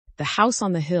The house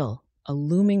on the hill, a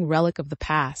looming relic of the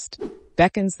past,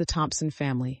 beckons the Thompson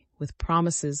family with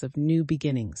promises of new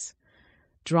beginnings.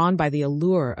 Drawn by the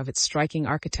allure of its striking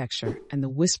architecture and the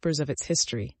whispers of its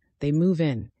history, they move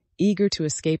in, eager to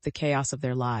escape the chaos of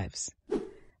their lives.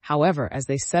 However, as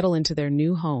they settle into their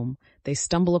new home, they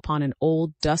stumble upon an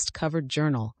old, dust-covered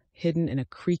journal hidden in a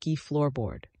creaky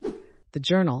floorboard. The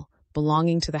journal,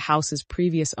 belonging to the house's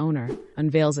previous owner,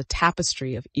 unveils a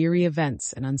tapestry of eerie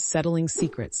events and unsettling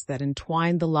secrets that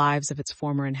entwine the lives of its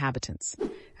former inhabitants.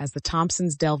 As the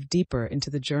Thompsons delve deeper into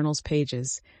the journal's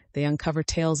pages, they uncover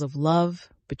tales of love,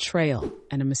 betrayal,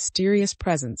 and a mysterious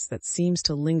presence that seems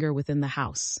to linger within the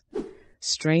house.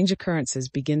 Strange occurrences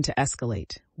begin to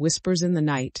escalate, whispers in the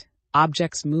night,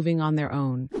 objects moving on their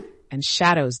own, and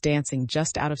shadows dancing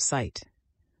just out of sight.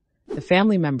 The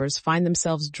family members find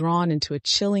themselves drawn into a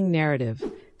chilling narrative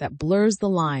that blurs the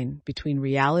line between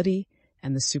reality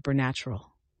and the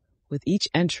supernatural. With each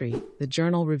entry, the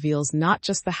journal reveals not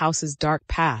just the house's dark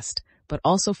past, but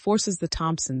also forces the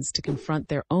Thompsons to confront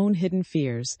their own hidden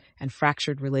fears and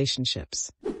fractured relationships.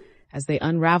 As they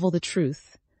unravel the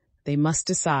truth, they must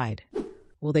decide,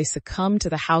 will they succumb to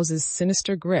the house's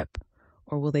sinister grip,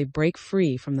 or will they break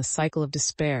free from the cycle of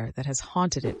despair that has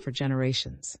haunted it for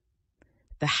generations?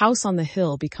 The house on the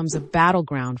hill becomes a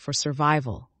battleground for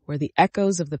survival, where the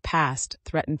echoes of the past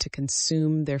threaten to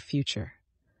consume their future.